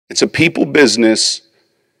It's a people business.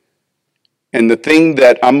 And the thing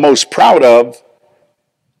that I'm most proud of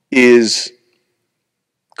is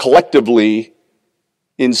collectively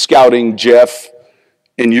in scouting Jeff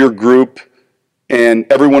and your group and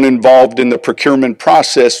everyone involved in the procurement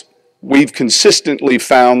process, we've consistently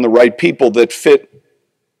found the right people that fit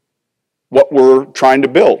what we're trying to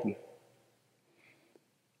build.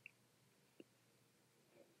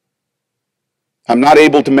 I'm not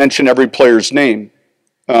able to mention every player's name,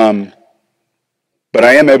 but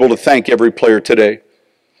I am able to thank every player today.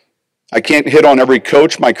 I can't hit on every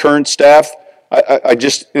coach, my current staff. I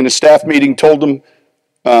just, in a staff meeting, told them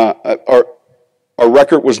our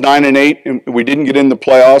record was 9-8, and we didn't get in the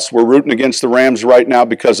playoffs. We're rooting against the Rams right now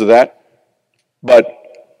because of that. But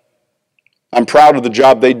I'm proud of the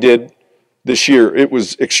job they did this year. It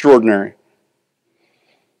was extraordinary.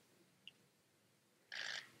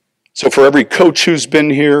 So for every coach who's been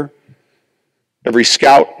here, every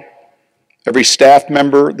scout, every staff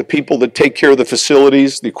member, the people that take care of the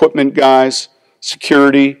facilities, the equipment guys,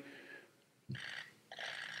 security,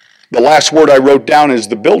 the last word I wrote down is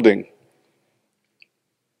the building.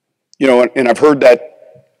 You know, and I've heard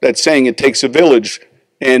that saying, it takes a village.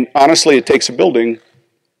 And honestly, it takes a building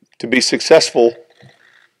to be successful.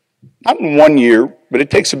 Not in 1 year, but it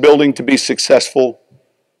takes a building to be successful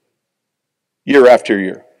year after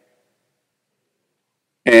year.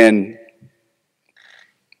 And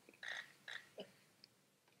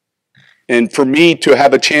for me to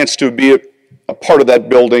have a chance to be a part of that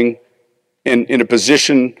building and in a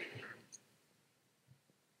position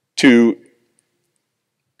to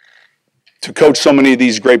coach so many of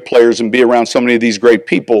these great players and be around so many of these great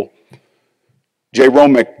people. Jay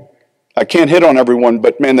Romick, I can't hit on everyone,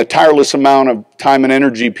 but man, the tireless amount of time and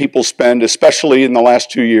energy people spend, especially in the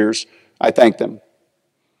last 2 years, I thank them.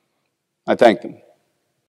 I thank them.